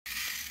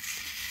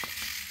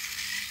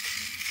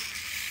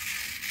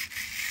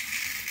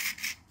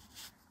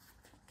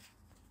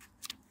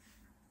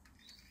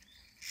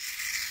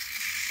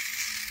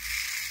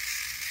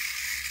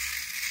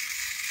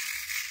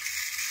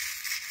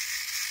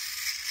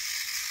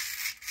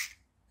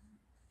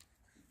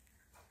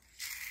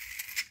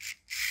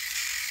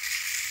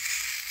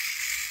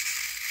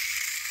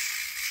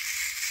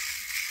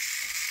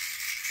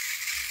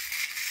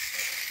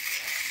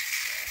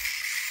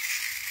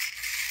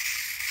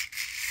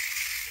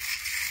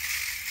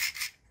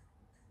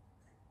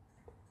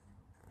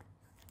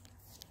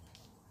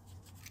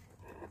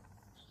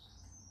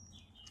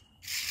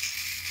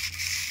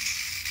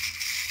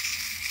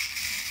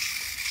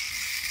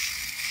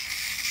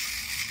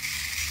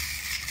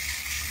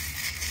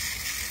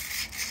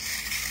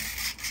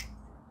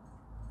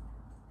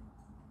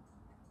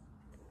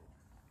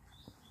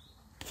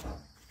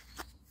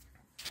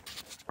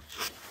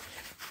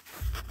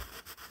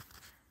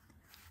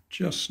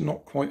Just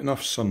not quite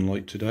enough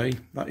sunlight today.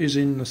 That is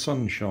in the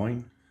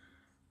sunshine,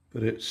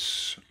 but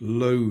it's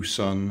low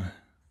sun.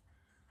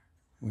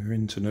 We're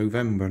into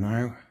November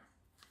now.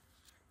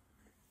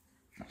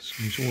 So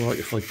it's alright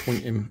if I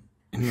point him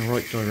in the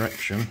right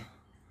direction.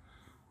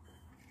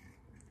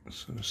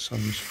 So the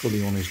sun's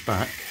fully on his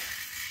back.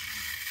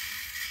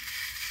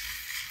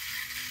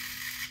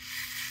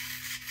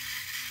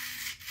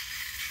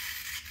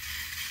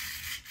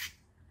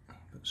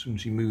 But as soon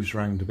as he moves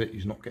around a bit,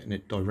 he's not getting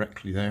it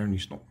directly there, and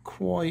he's not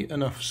quite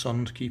enough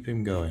sun to keep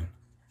him going.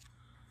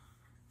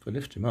 If I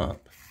lift him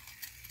up,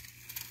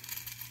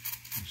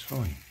 he's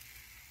fine.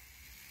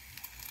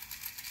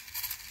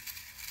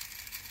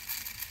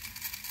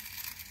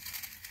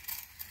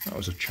 That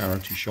was a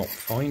charity shop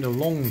find a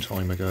long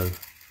time ago.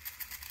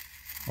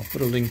 I'll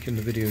put a link in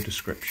the video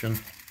description,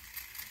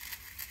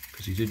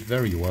 because he did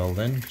very well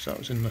then, because that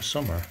was in the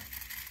summer,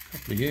 a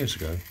couple of years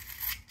ago.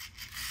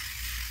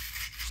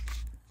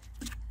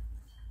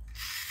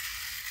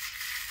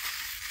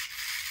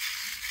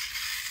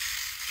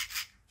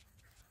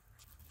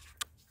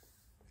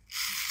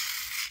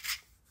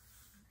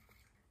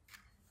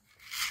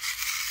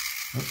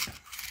 Oh.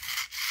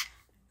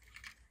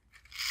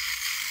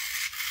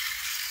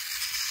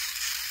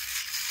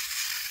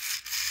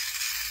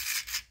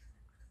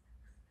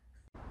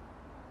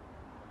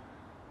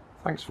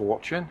 Thanks for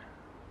watching.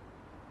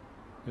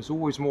 There's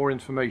always more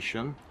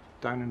information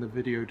down in the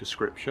video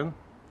description,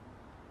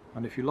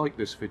 and if you like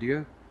this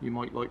video you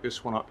might like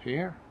this one up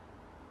here,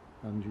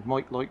 and you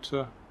might like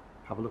to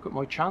have a look at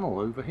my channel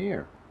over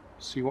here,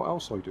 see what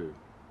else I do.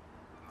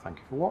 Thank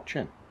you for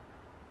watching.